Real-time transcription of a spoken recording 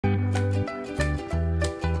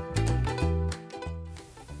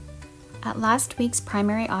At last week's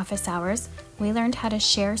primary office hours, we learned how to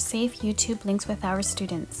share safe YouTube links with our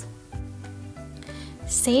students.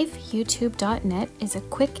 SafeYouTube.net is a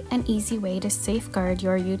quick and easy way to safeguard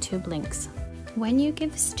your YouTube links. When you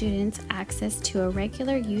give students access to a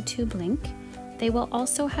regular YouTube link, they will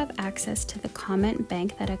also have access to the comment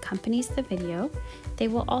bank that accompanies the video. They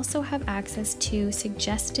will also have access to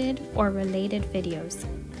suggested or related videos.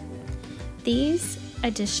 These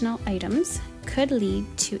additional items could lead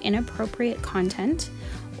to inappropriate content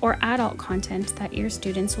or adult content that your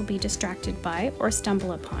students will be distracted by or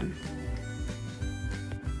stumble upon.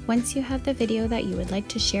 Once you have the video that you would like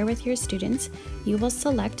to share with your students, you will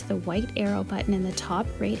select the white arrow button in the top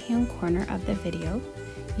right-hand corner of the video.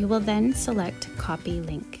 You will then select Copy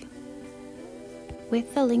Link.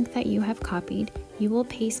 With the link that you have copied, you will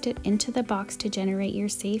paste it into the box to generate your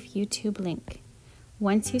safe YouTube link.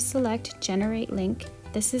 Once you select Generate Link,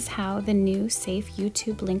 this is how the new safe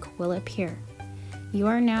YouTube link will appear. You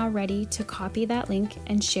are now ready to copy that link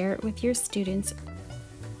and share it with your students.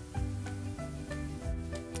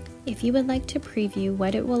 If you would like to preview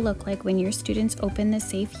what it will look like when your students open the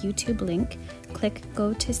safe YouTube link, click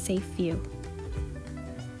Go to Safe View.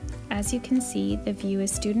 As you can see, the view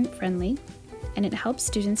is student-friendly, and it helps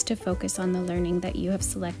students to focus on the learning that you have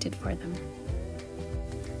selected for them.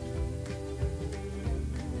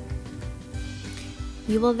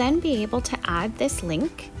 You will then be able to add this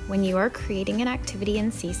link when you are creating an activity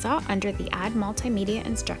in Seesaw under the Add Multimedia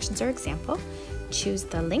Instructions or Example. Choose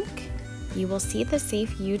the link. You will see the Safe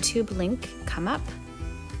YouTube link come up.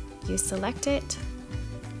 You select it,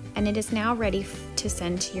 and it is now ready to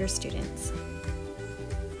send to your students.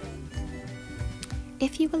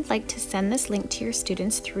 If you would like to send this link to your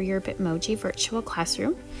students through your Bitmoji virtual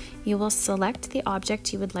classroom, you will select the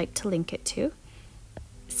object you would like to link it to,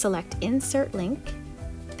 select Insert Link,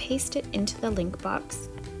 paste it into the link box,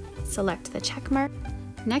 select the check mark.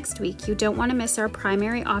 Next week, you don't want to miss our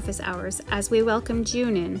primary office hours as we welcome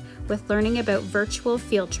June in with learning about virtual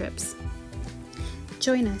field trips.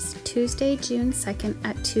 Join us Tuesday, June 2nd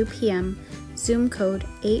at 2 p.m. Zoom code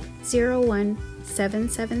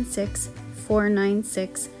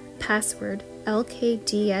 801-776-496, password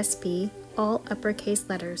LKDSB, all uppercase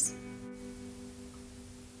letters.